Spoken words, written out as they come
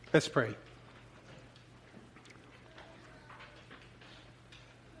Let's pray.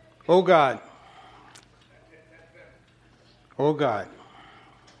 Oh God,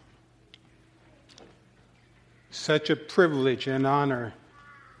 such a privilege and honor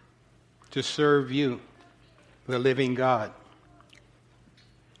to serve you, the living God.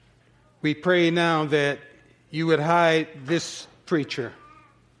 We pray now that you would hide this preacher,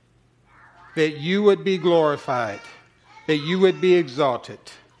 that you would be glorified, that you would be exalted.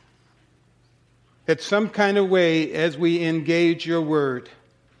 That some kind of way, as we engage your word,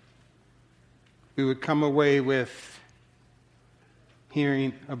 we would come away with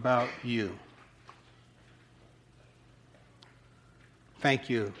hearing about you. Thank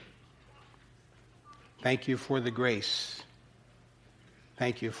you. Thank you for the grace.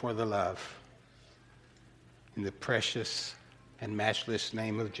 Thank you for the love. In the precious and matchless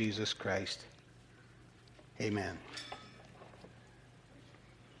name of Jesus Christ. Amen.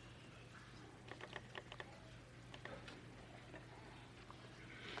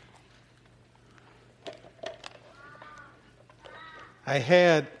 I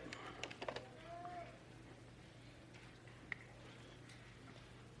had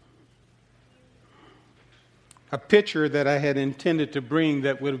a picture that I had intended to bring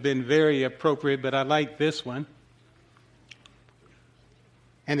that would have been very appropriate, but I like this one.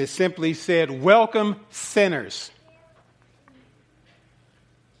 And it simply said, "Welcome, sinners."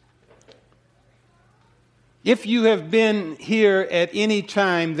 If you have been here at any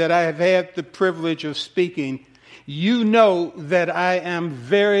time that I have had the privilege of speaking, you know that I am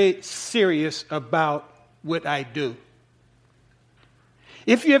very serious about what I do.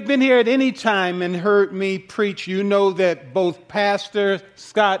 If you have been here at any time and heard me preach, you know that both Pastor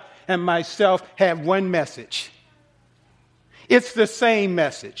Scott and myself have one message. It's the same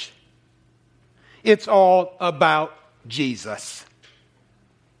message. It's all about Jesus.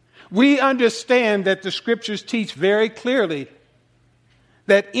 We understand that the scriptures teach very clearly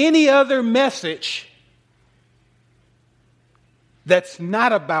that any other message that's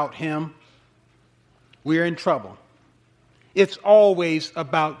not about him, we're in trouble. It's always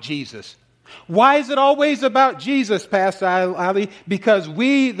about Jesus. Why is it always about Jesus, Pastor Ali? Because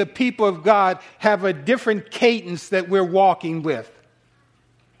we, the people of God, have a different cadence that we're walking with.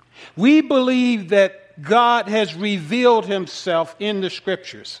 We believe that God has revealed himself in the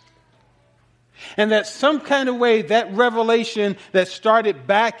scriptures. And that some kind of way, that revelation that started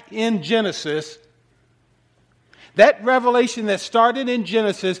back in Genesis, that revelation that started in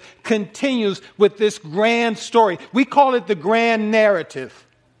Genesis continues with this grand story. We call it the grand narrative,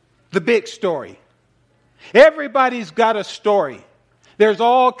 the big story. Everybody's got a story. There's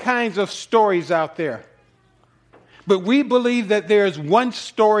all kinds of stories out there. But we believe that there's one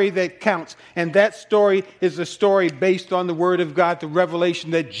story that counts, and that story is a story based on the Word of God, the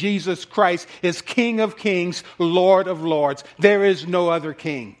revelation that Jesus Christ is King of Kings, Lord of Lords. There is no other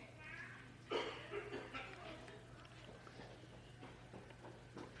king.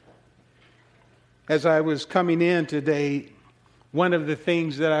 As I was coming in today, one of the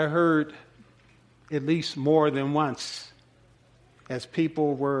things that I heard at least more than once as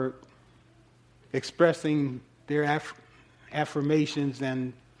people were expressing their affirmations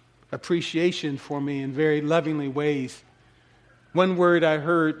and appreciation for me in very lovingly ways, one word I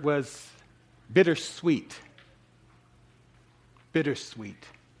heard was bittersweet. Bittersweet.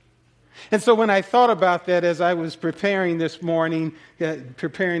 And so when I thought about that as I was preparing this morning,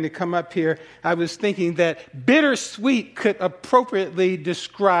 preparing to come up here, I was thinking that bittersweet could appropriately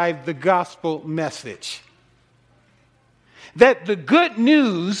describe the gospel message. That the good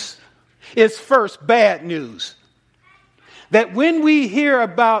news is first bad news. That when we hear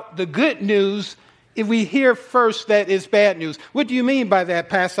about the good news, if we hear first that it's bad news. What do you mean by that,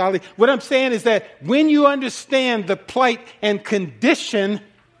 Pastor Ali? What I'm saying is that when you understand the plight and condition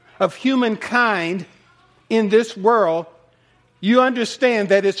of humankind in this world, you understand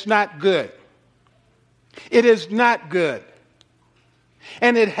that it's not good. It is not good.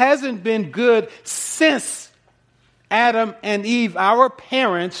 And it hasn't been good since Adam and Eve, our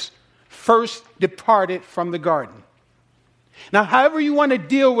parents, first departed from the garden. Now, however you want to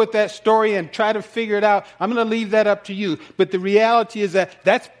deal with that story and try to figure it out, I'm going to leave that up to you. But the reality is that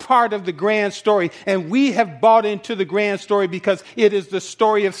that's part of the grand story. And we have bought into the grand story because it is the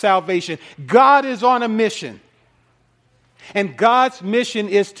story of salvation. God is on a mission. And God's mission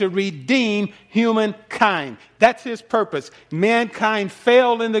is to redeem humankind. That's his purpose. Mankind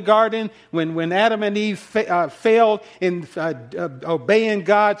failed in the garden when Adam and Eve failed in obeying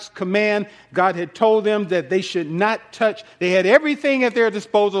God's command. God had told them that they should not touch. They had everything at their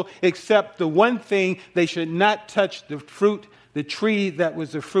disposal except the one thing: they should not touch the fruit the tree that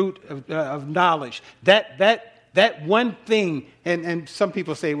was the fruit of knowledge. That one thing, and some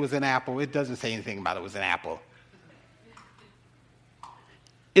people say it was an apple. It doesn't say anything about it was an apple.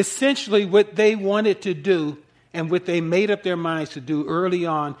 Essentially, what they wanted to do and what they made up their minds to do early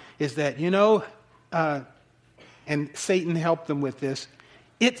on is that, and Satan helped them with this,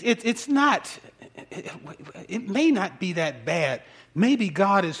 it may not be that bad. Maybe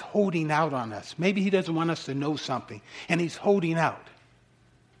God is holding out on us. Maybe he doesn't want us to know something, and he's holding out.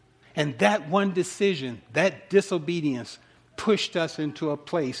 And that one decision, that disobedience, pushed us into a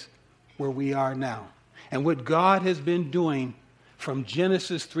place where we are now. And what God has been doing from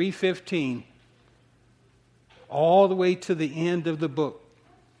Genesis 3:15 all the way to the end of the book,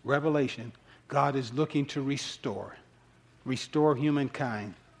 Revelation, God is looking to restore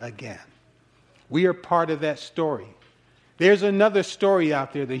humankind again. We are part of that story. There's another story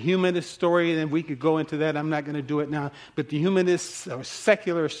out there, the humanist story, and we could go into that. I'm not going to do it now. But the humanist or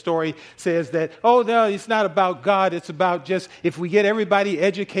secular story says that, oh, no, it's not about God. It's about just if we get everybody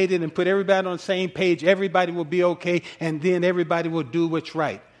educated and put everybody on the same page, everybody will be okay, and then everybody will do what's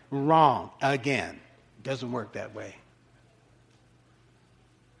right. Wrong again. It doesn't work that way.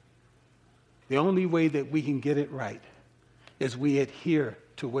 The only way that we can get it right is we adhere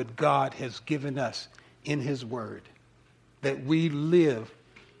to what God has given us in his word. That we live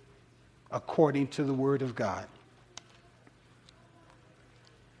according to the word of God.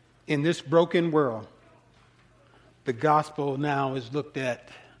 In this broken world, the gospel now is looked at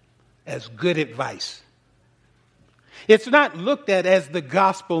as good advice. It's not looked at as the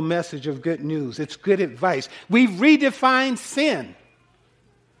gospel message of good news. It's good advice. We've redefined sin.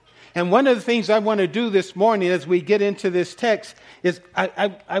 And one of the things I want to do this morning as we get into this text is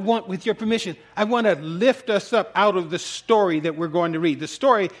I want, with your permission, I want to lift us up out of the story that we're going to read. The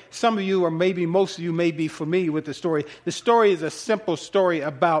story, some of you or maybe most of you may be familiar with the story. The story is a simple story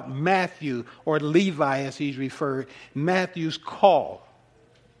about Matthew, or Levi as he's referred, Matthew's call.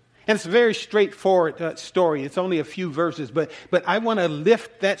 And it's a very straightforward story. It's only a few verses, but I want to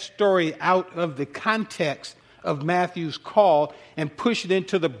lift that story out of the context of Matthew's call and push it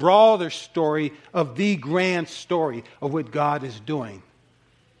into the broader story of the grand story of what God is doing.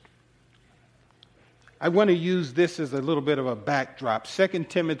 I want to use this as a little bit of a backdrop. 2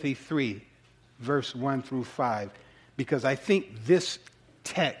 Timothy 3, verse 1 through 5, because I think this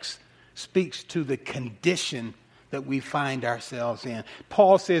text speaks to the condition that we find ourselves in.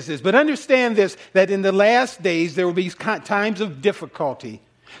 Paul says this, but understand this, that in the last days there will be times of difficulty.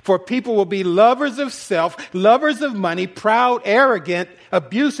 For people will be lovers of self, lovers of money, proud, arrogant,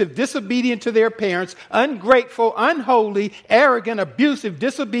 abusive, disobedient to their parents, ungrateful, unholy, arrogant, abusive,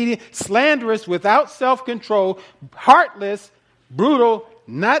 disobedient, slanderous, without self-control, heartless, brutal,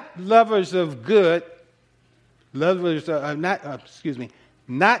 not lovers of good, not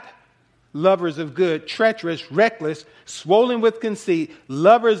lovers of good, treacherous, reckless, swollen with conceit,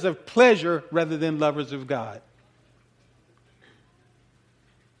 lovers of pleasure rather than lovers of God.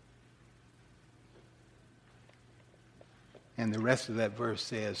 And the rest of that verse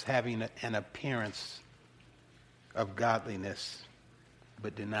says, having an appearance of godliness,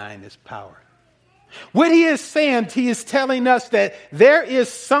 but denying its power. What he is saying, he is telling us that there is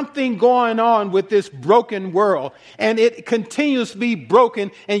something going on with this broken world, and it continues to be broken,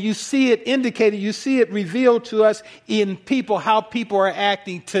 and you see it indicated, you see it revealed to us in people, how people are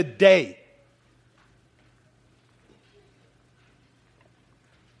acting today.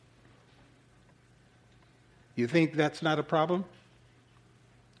 You think that's not a problem?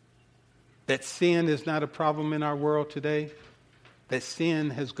 That sin is not a problem in our world today? That sin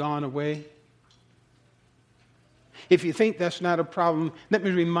has gone away? If you think that's not a problem, let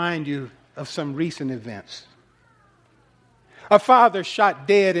me remind you of some recent events. A father shot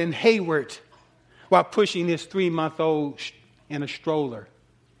dead in Hayward while pushing his 3-month-old in a stroller.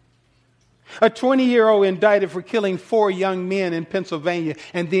 A 20-year-old indicted for killing 4 young men in Pennsylvania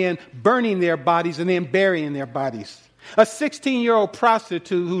and then burning their bodies and then burying their bodies. A 16-year-old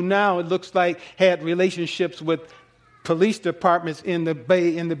prostitute who now it looks like had relationships with police departments in the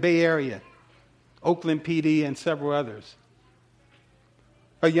Bay Area, Oakland PD and several others.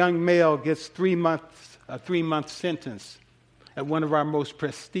 A young male gets a 3-month sentence at one of our most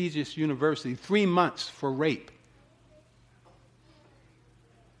prestigious universities, 3 months for rape.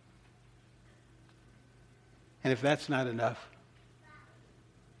 And if that's not enough,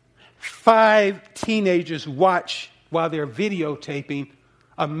 5 teenagers watch while they're videotaping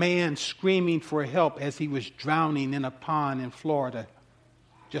a man screaming for help as he was drowning in a pond in Florida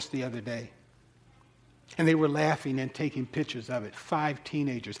just the other day. And they were laughing and taking pictures of it. 5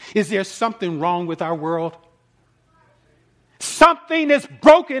 teenagers. Is there something wrong with our world? Something is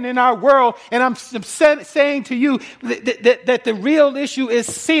broken in our world, and I'm saying to you that the real issue is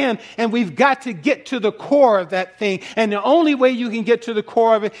sin, and we've got to get to the core of that thing. And the only way you can get to the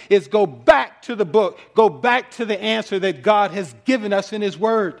core of it is go back to the book, go back to the answer that God has given us in His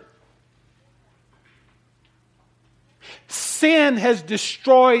Word. Sin has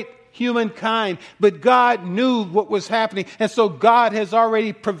destroyed humankind, but God knew what was happening, and so God has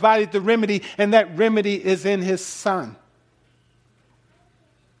already provided the remedy, and that remedy is in His Son.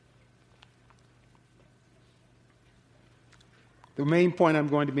 The main point I'm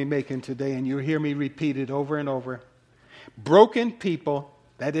going to be making today, and you'll hear me repeat it over and over. Broken people,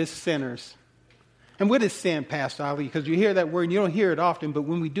 that is sinners. And what is sin, Pastor Ali? Because you hear that word and you don't hear it often, but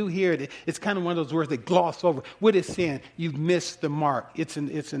when we do hear it, it's kind of one of those words that gloss over. What is sin? You've missed the mark. It's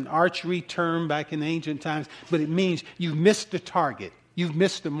an archery term back in ancient times, but it means you've missed the target. You've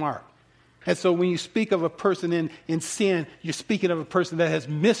missed the mark. And so when you speak of a person in sin, you're speaking of a person that has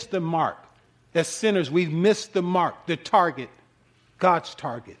missed the mark. As sinners, we've missed the mark, the target. God's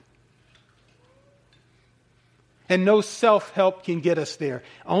target. And no self-help can get us there.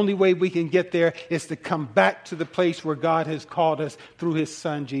 Only way we can get there is to come back to the place where God has called us through His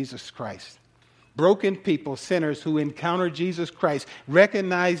Son, Jesus Christ. Broken people, sinners who encounter Jesus Christ,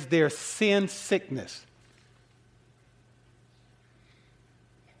 recognize their sin sickness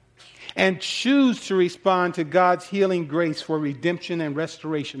and choose to respond to God's healing grace for redemption and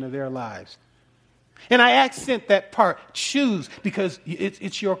restoration of their lives. And I accent that part, choose, because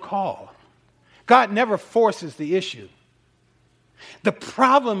it's your call. God never forces the issue. The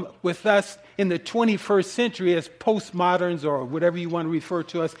problem with us in the 21st century as postmoderns or whatever you want to refer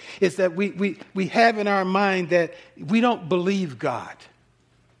to us is that we have in our mind that we don't believe God.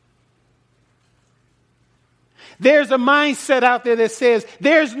 There's a mindset out there that says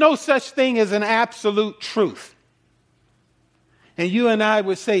there's no such thing as an absolute truth. And you and I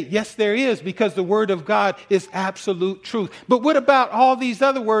would say, yes, there is, because the Word of God is absolute truth. But what about all these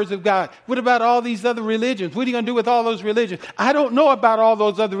other words of God? What about all these other religions? What are you going to do with all those religions? I don't know about all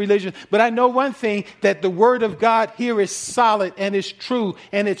those other religions, but I know one thing, that the Word of God here is solid and it's true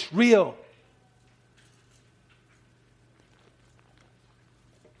and it's real.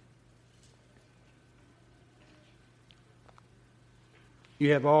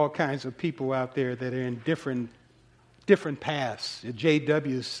 You have all kinds of people out there that are in different paths. The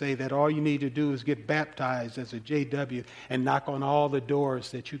JWs say that all you need to do is get baptized as a JW and knock on all the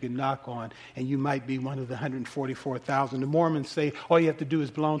doors that you can knock on, and you might be one of the 144,000. The Mormons say all you have to do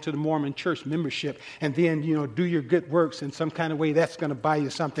is belong to the Mormon church membership, and then, do your good works in some kind of way. That's going to buy you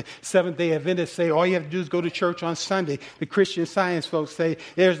something. Seventh-day Adventists say all you have to do is go to church on Sunday. The Christian Science folks say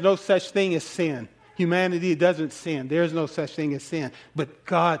there's no such thing as sin. Humanity doesn't sin. There's no such thing as sin. But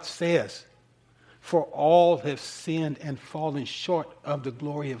God says, for all have sinned and fallen short of the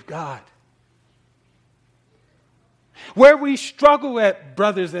glory of God. Where we struggle at,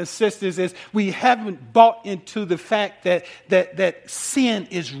 brothers and sisters, is we haven't bought into the fact that sin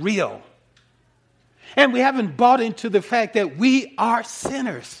is real. And we haven't bought into the fact that we are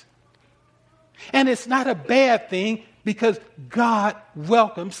sinners. And it's not a bad thing, because God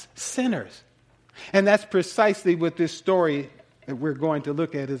welcomes sinners. And that's precisely what this story that we're going to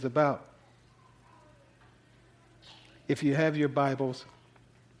look at is about. If you have your Bibles,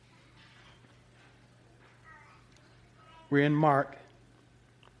 we're in Mark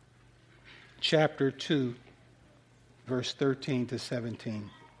chapter 2, verse 13 to 17.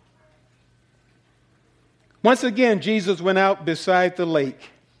 Once again, Jesus went out beside the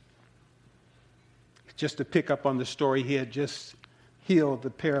lake. Just to pick up on the story, he had just healed the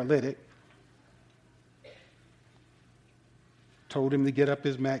paralytic. Told him to get up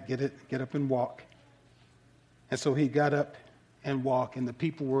his mat, get up and walk. And so he got up and walked, and the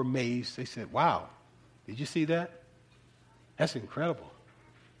people were amazed. They said, wow, did you see that? That's incredible.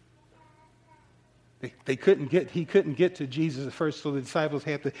 He couldn't get to Jesus at first, so the disciples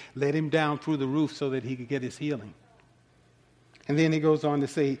had to let him down through the roof so that he could get his healing. And then he goes on to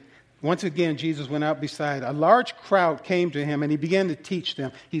say, once again, Jesus went out beside. A large crowd came to him, and he began to teach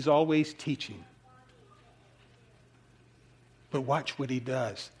them. He's always teaching. But watch what he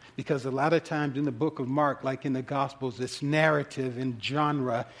does. Because a lot of times in the book of Mark, like in the Gospels, it's narrative in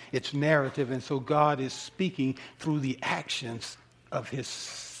genre. It's narrative. And so God is speaking through the actions of His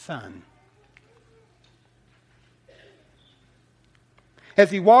Son. As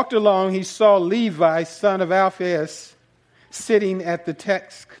he walked along, he saw Levi, son of Alphaeus, sitting at the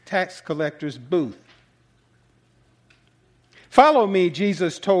tax collector's booth. Follow me,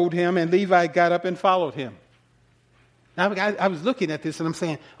 Jesus told him, and Levi got up and followed him. I was looking at this and I'm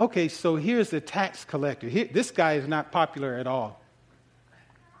saying, okay, so here's the tax collector. This guy is not popular at all.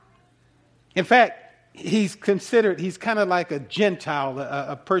 In fact, he's kind of like a Gentile,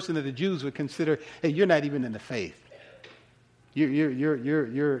 a person that the Jews would consider, hey, you're not even in the faith.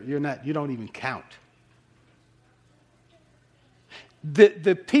 You're not, you don't even count.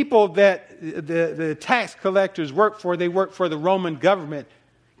 The people that the tax collectors work for, they work for the Roman government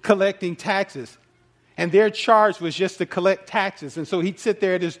collecting taxes. And their charge was just to collect taxes. And so he'd sit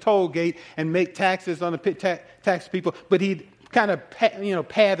there at his toll gate and make taxes on the tax people, but he'd kind of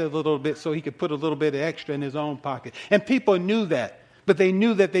pad it a little bit so he could put a little bit of extra in his own pocket. And people knew that, but they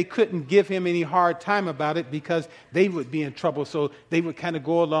knew that they couldn't give him any hard time about it because they would be in trouble. So they would kind of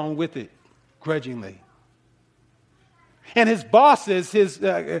go along with it grudgingly. And his bosses, his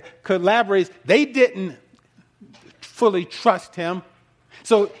collaborators, they didn't fully trust him.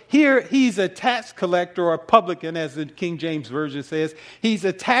 So here he's a tax collector, or a publican, as the King James Version says. He's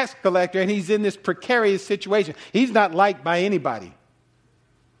a tax collector, and he's in this precarious situation. He's not liked by anybody.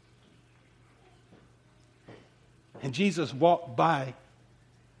 And Jesus walked by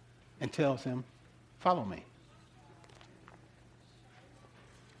and tells him, follow me.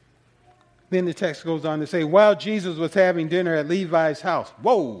 Then the text goes on to say, while Jesus was having dinner at Levi's house.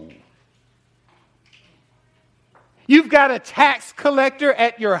 Whoa! You've got a tax collector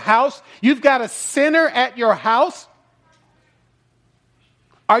at your house? You've got a sinner at your house?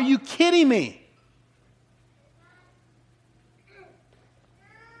 Are you kidding me?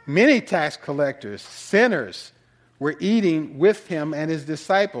 Many tax collectors, sinners, were eating with him and his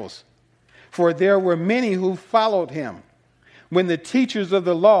disciples, for there were many who followed him. When the teachers of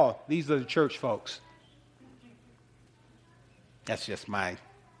the law, these are the church folks. That's just my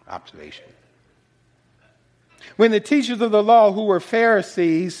observation. When the teachers of the law, who were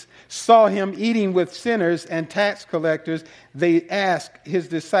Pharisees, saw him eating with sinners and tax collectors, they asked his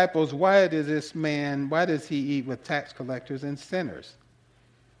disciples, why does he eat with tax collectors and sinners?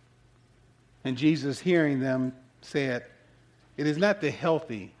 And Jesus, hearing them, said, it is not the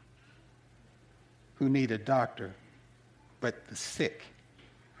healthy who need a doctor, but the sick.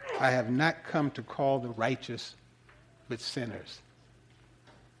 I have not come to call the righteous, but sinners.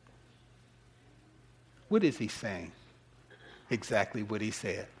 What is he saying? Exactly what he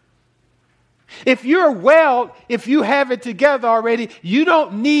said. If you're well, if you have it together already, you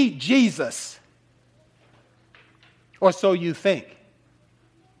don't need Jesus. Or so you think.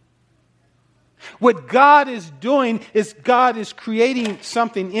 What God is doing is God is creating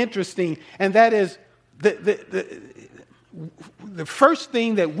something interesting, and that is the first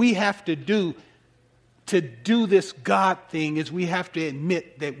thing that we have to do this God thing is we have to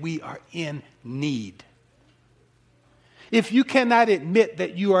admit that we are in need. If you cannot admit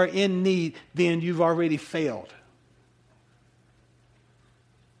that you are in need, then you've already failed.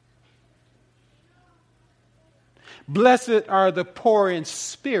 Blessed are the poor in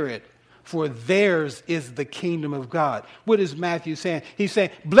spirit, for theirs is the kingdom of God. What is Matthew saying? He's saying,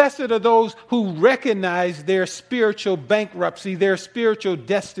 blessed are those who recognize their spiritual bankruptcy, their spiritual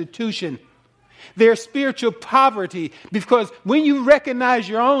destitution, their spiritual poverty. Because when you recognize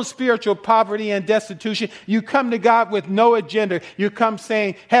your own spiritual poverty and destitution, you come to God with no agenda. You come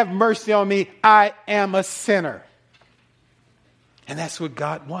saying, have mercy on me, I am a sinner. And that's what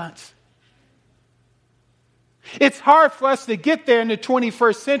God wants. It's hard for us to get there in the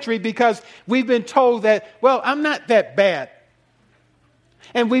 21st century because we've been told that, well, I'm not that bad.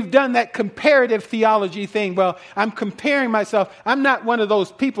 And we've done that comparative theology thing. Well, I'm comparing myself. I'm not one of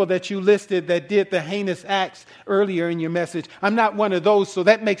those people that you listed that did the heinous acts earlier in your message. I'm not one of those, so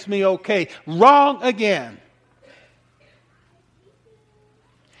that makes me okay. Wrong again.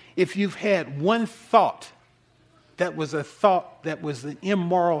 If you've had one thought that was an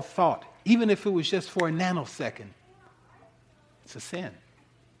immoral thought, even if it was just for a nanosecond, it's a sin.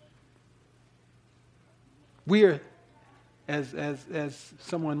 We're, as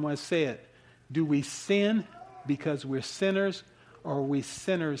someone once said, do we sin because we're sinners, or are we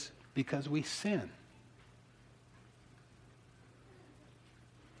sinners because we sin?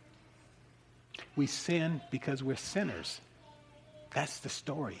 We sin because we're sinners. That's the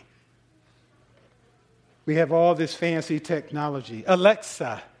story. We have all this fancy technology.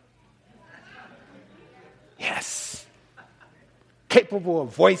 Alexa. Yes. Capable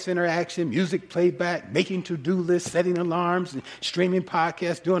of voice interaction, music playback, making to-do lists, setting alarms, and streaming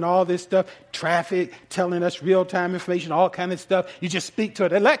podcasts, doing all this stuff, traffic, telling us real-time information, all kind of stuff. You just speak to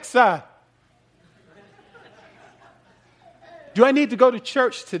it. Alexa, do I need to go to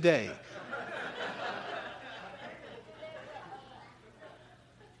church today?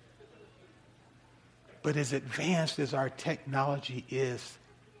 But as advanced as our technology is,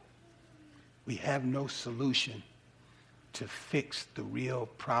 we have no solution to fix the real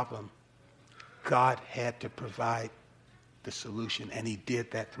problem. God had to provide the solution, and he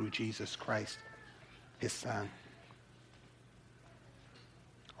did that through Jesus Christ, his Son.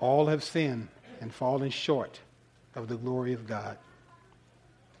 All have sinned and fallen short of the glory of God.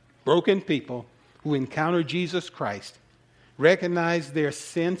 Broken people who encounter Jesus Christ recognize their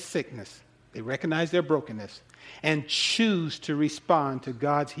sin sickness, they recognize their brokenness, and choose to respond to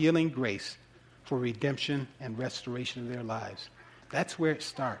God's healing grace for redemption and restoration of their lives. That's where it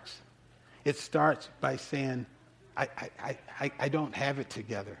starts. It starts by saying, I don't have it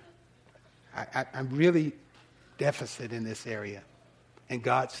together. I'm really deficit in this area. And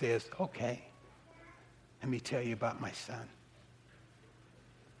God says, okay, let me tell you about my Son.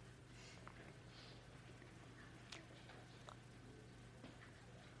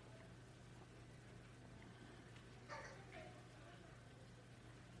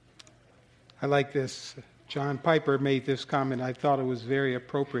 I like this. John Piper made this comment. I thought it was very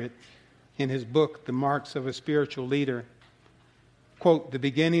appropriate in his book, The Marks of a Spiritual Leader. Quote, the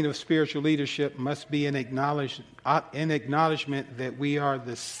beginning of spiritual leadership must be an acknowledgement that we are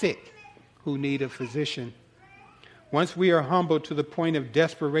the sick who need a physician. Once we are humbled to the point of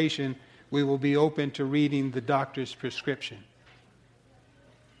desperation, we will be open to reading the doctor's prescription.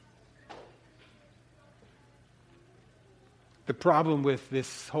 The problem with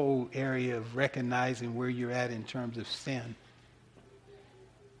this whole area of recognizing where you're at in terms of sin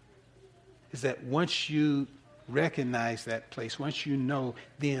is that once you recognize that place, once you know,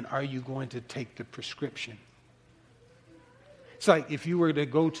 then are you going to take the prescription? It's like if you were to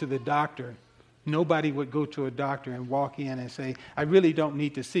go to the doctor, nobody would go to a doctor and walk in and say, I really don't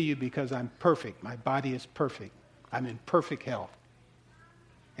need to see you because I'm perfect. My body is perfect. I'm in perfect health.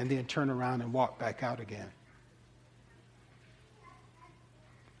 And then turn around and walk back out again.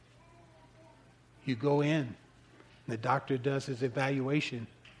 You go in, the doctor does his evaluation,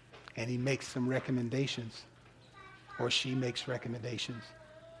 and he makes some recommendations, or she makes recommendations.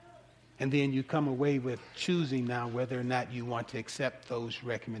 And then you come away with choosing now whether or not you want to accept those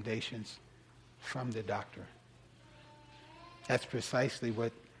recommendations from the doctor. That's precisely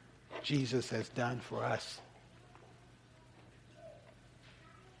what Jesus has done for us.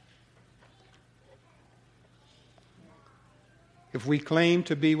 If we claim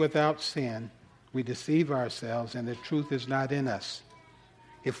to be without sin, we deceive ourselves and the truth is not in us.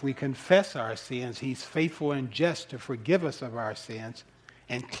 If we confess our sins, he's faithful and just to forgive us of our sins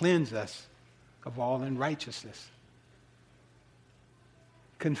and cleanse us of all unrighteousness.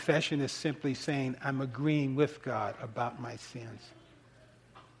 Confession is simply saying, I'm agreeing with God about my sins.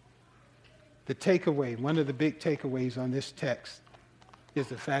 The takeaway, one of the big takeaways on this text is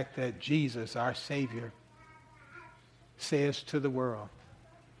the fact that Jesus, our Savior, says to the world,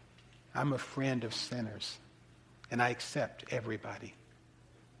 I'm a friend of sinners, and I accept everybody.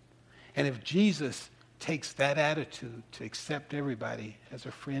 And if Jesus takes that attitude to accept everybody as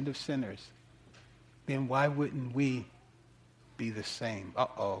a friend of sinners, then why wouldn't we be the same?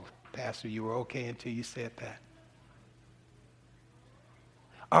 Uh-oh, Pastor, you were okay until you said that.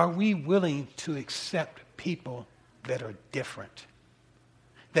 Are we willing to accept people that are different,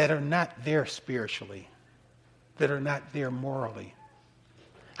 that are not there spiritually, that are not there morally?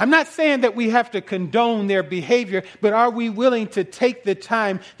 I'm not saying that we have to condone their behavior, but are we willing to take the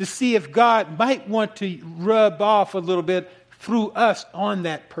time to see if God might want to rub off a little bit through us on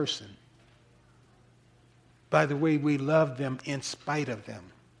that person by the way we love them in spite of them?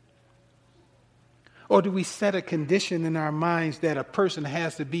 Or do we set a condition in our minds that a person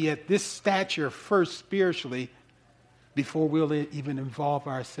has to be at this stature first spiritually before we'll even involve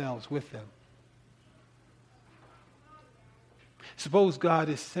ourselves with them? Suppose God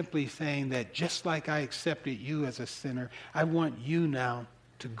is simply saying that just like I accepted you as a sinner, I want you now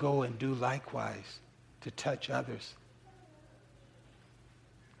to go and do likewise, to touch others.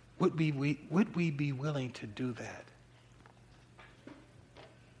 Would we be willing to do that?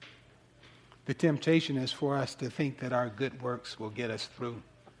 The temptation is for us to think that our good works will get us through,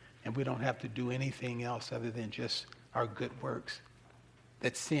 and we don't have to do anything else other than just our good works.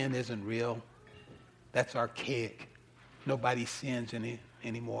 That sin isn't real. That's archaic. Nobody sins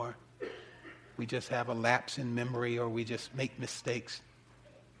anymore. We just have a lapse in memory or we just make mistakes.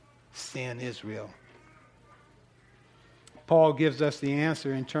 Sin is real. Paul gives us the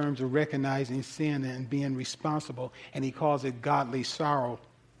answer in terms of recognizing sin and being responsible, and he calls it godly sorrow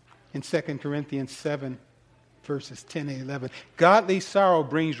in 2 Corinthians 7, verses 10 and 11. Godly sorrow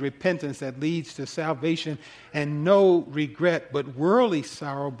brings repentance that leads to salvation and no regret, but worldly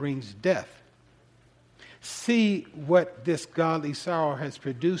sorrow brings death. See what this godly sorrow has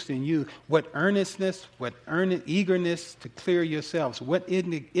produced in you. What earnestness, what eagerness to clear yourselves. What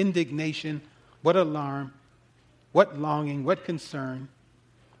indignation, what alarm, what longing, what concern,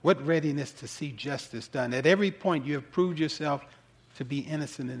 what readiness to see justice done. At every point you have proved yourself to be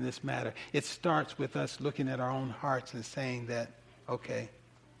innocent in this matter. It starts with us looking at our own hearts and saying that, okay,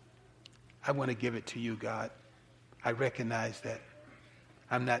 I want to give it to you, God. I recognize that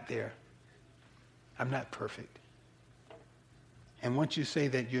I'm not there. I'm not perfect. And once you say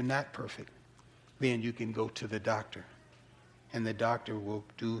that you're not perfect, then you can go to the doctor. And the doctor will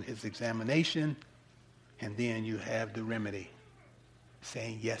do his examination, and then you have the remedy,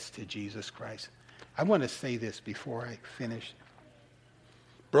 saying yes to Jesus Christ. I want to say this before I finish.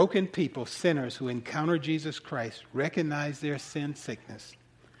 Broken people, sinners who encounter Jesus Christ, recognize their sin sickness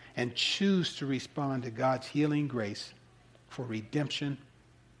and choose to respond to God's healing grace for redemption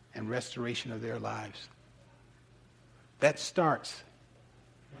and restoration of their lives. That starts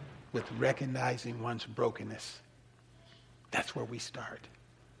with recognizing one's brokenness. That's where we start.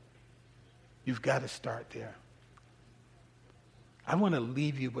 You've got to start there. I want to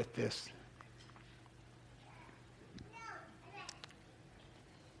leave you with this.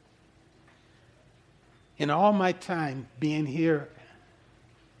 In all my time being here,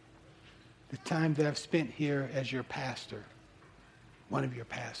 the time that I've spent here as your pastor, one of your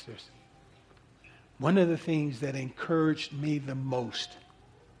pastors, one of the things that encouraged me the most,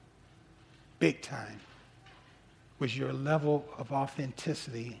 big time, was your level of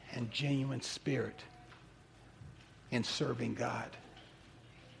authenticity and genuine spirit in serving God.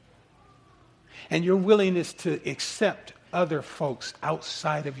 And your willingness to accept other folks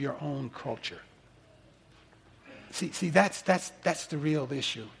outside of your own culture. See, that's the real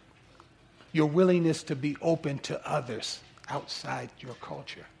issue. Your willingness to be open to others outside your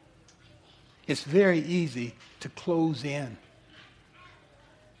culture. It's very easy to close in,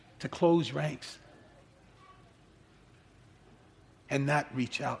 to close ranks, and not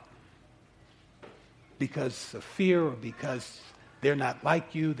reach out because of fear or because they're not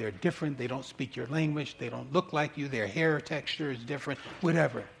like you, they're different, they don't speak your language, they don't look like you, their hair texture is different,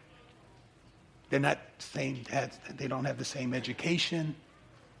 whatever. They're not same, they don't have the same education.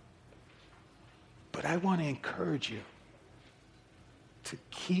 But I want to encourage you to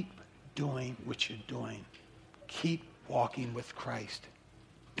keep doing what you're doing. Keep walking with Christ.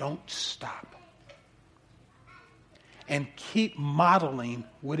 Don't stop. And keep modeling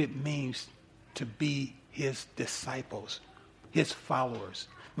what it means to be his disciples, his followers.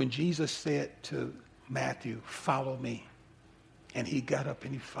 When Jesus said to Matthew, "Follow me," and he got up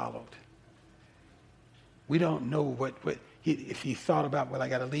and he followed. We don't know if he thought about, well, I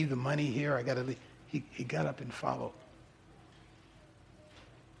got to leave the money here, I got to leave. He got up and followed.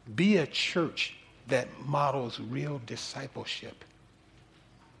 Be a church that models real discipleship.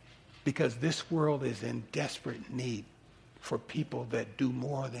 Because this world is in desperate need for people that do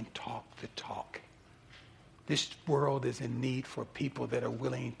more than talk the talk. This world is in need for people that are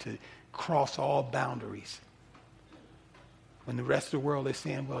willing to cross all boundaries. When the rest of the world is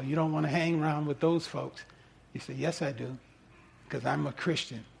saying, well, you don't want to hang around with those folks. You say, yes, I do. Because I'm a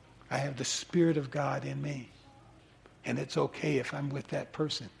Christian. I have the Spirit of God in me. And it's okay if I'm with that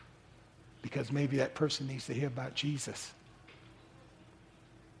person. Because maybe that person needs to hear about Jesus.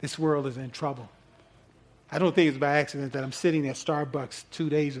 This world is in trouble. I don't think it's by accident that I'm sitting at Starbucks 2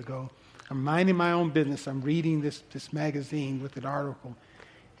 days ago. I'm minding my own business. I'm reading this magazine with an article.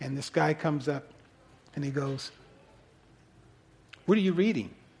 And this guy comes up and he goes, "What are you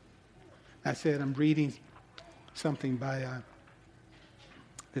reading?" I said, "I'm reading something by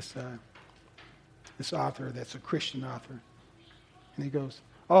this author that's a Christian author." And he goes,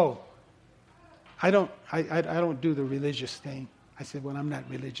 "Oh, I don't do the religious thing." I said, "Well, I'm not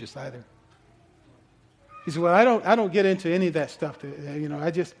religious either." He said, "Well, I don't get into any of that stuff.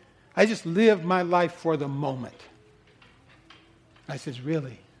 I just live my life for the moment." I says,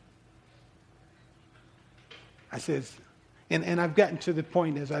 "Really?" I says, and I've gotten to the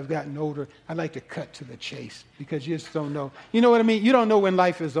point as I've gotten older, I like to cut to the chase because you just don't know. You know what I mean? You don't know when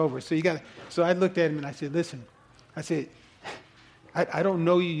life is over. So I looked at him and I said, "Listen," I said, I don't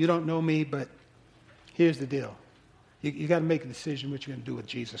know you, you don't know me, but here's the deal. You got to make a decision what you're going to do with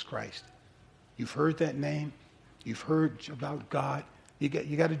Jesus Christ. You've heard that name. You've heard about God. You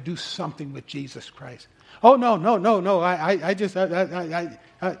got to do something with Jesus Christ. "Oh, no.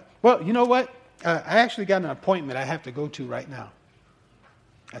 Well, you know what? I actually got an appointment I have to go to right now."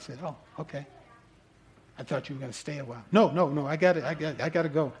 I said, "Oh, okay. I thought you were going to stay a while." No. I got to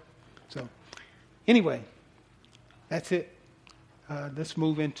go. So, anyway, that's it. Let's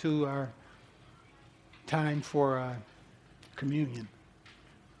move into our time for communion,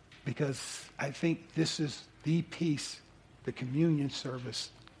 because I think this is the piece, the communion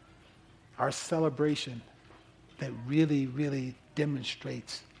service, our celebration that really, really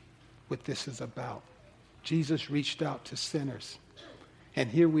demonstrates what this is about. Jesus reached out to sinners, and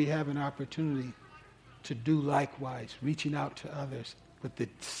here we have an opportunity to do likewise, reaching out to others with the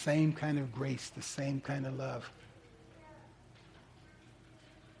same kind of grace, the same kind of love.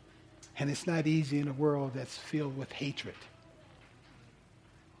 And it's not easy in a world that's filled with hatred.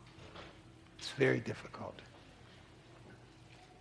 It's very difficult.